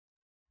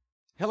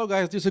Hello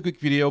guys, this is a quick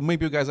video.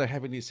 Maybe you guys are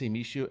having the same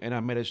issue and I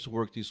managed to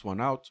work this one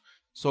out.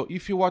 So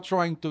if you are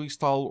trying to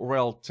install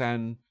RHEL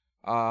 10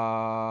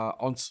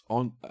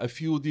 on a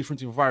few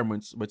different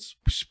environments, but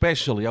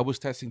especially, I was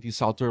testing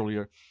this out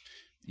earlier,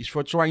 if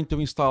you're trying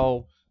to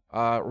install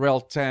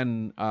RHEL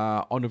 10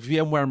 on a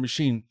VMware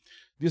machine,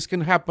 this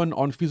can happen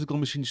on physical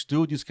machines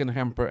too. This can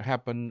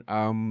happen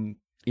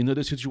in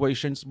other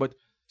situations, but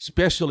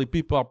especially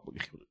people are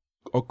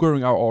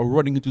occurring or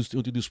running into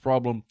this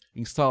problem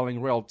installing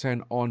RHEL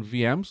 10 on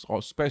VMs, or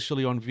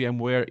especially on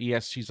VMware,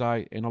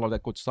 ESXi, and all of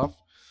that good stuff.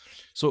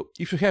 So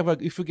if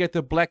you get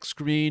a black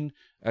screen,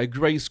 a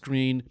gray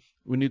screen,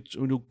 we need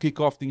to kick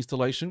off the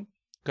installation.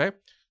 Okay,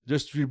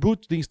 just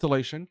reboot the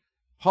installation,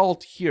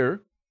 halt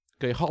here.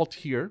 Okay, halt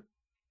here,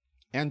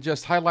 and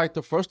just highlight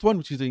the first one,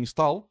 which is the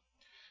install.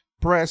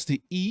 Press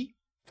the E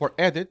for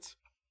edit,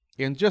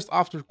 and just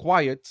after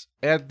quiet,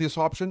 add this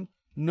option,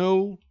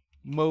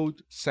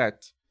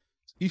 nomodeset.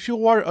 If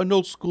you are an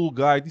old school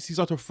guy, this is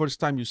not the first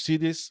time you see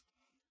this.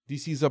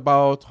 This is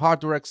about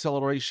hardware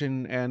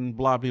acceleration and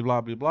blah, blah,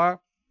 blah, blah, blah.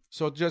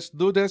 So just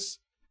do this,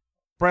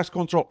 press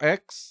Ctrl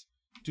X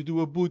to do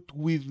a boot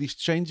with these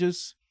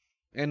changes.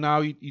 And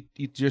now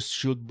it just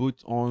should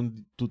boot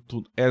on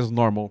to as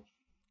normal.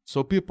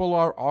 So people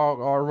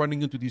are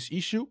running into this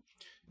issue.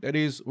 That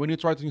is, when you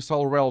try to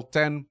install RHEL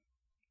 10,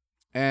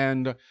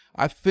 and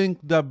I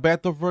think the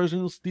beta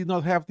versions did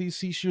not have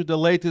this issue. The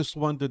latest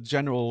one, the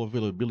general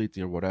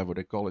availability or whatever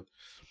they call it,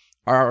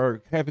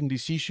 are having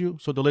this issue.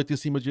 So the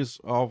latest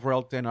images of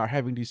RHEL 10 are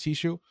having this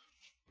issue.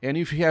 And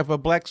if you have a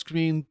black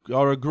screen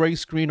or a gray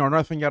screen or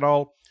nothing at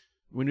all,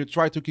 when you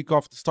try to kick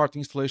off the start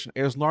installation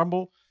as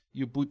normal,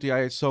 you put the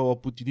ISO or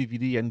put the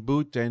DVD and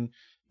boot, and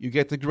you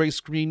get a gray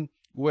screen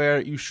where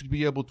you should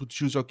be able to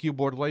choose your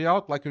keyboard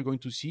layout like you're going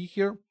to see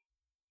here.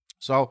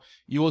 So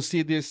you will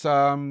see this,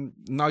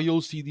 now you'll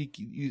see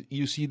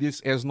you see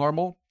this as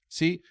normal.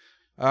 See,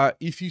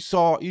 if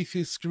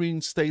the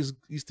screen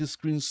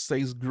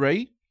stays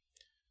gray,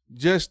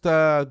 just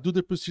do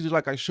the procedure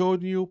like I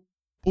showed you,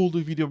 pull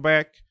the video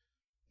back,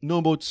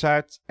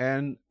 nomodeset,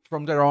 and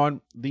from there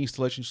on, the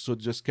installation should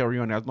just carry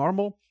on as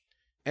normal.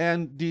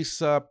 And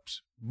this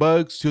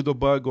bug, pseudo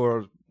bug,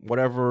 or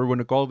whatever you want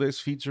to call this,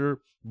 feature,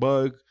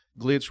 bug,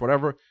 glitch,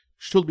 whatever,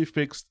 should be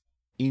fixed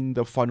in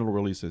the final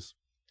releases.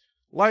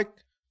 Like,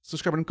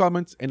 subscribe, and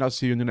comment, and I'll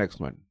see you in the next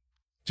one.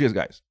 Cheers,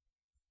 guys.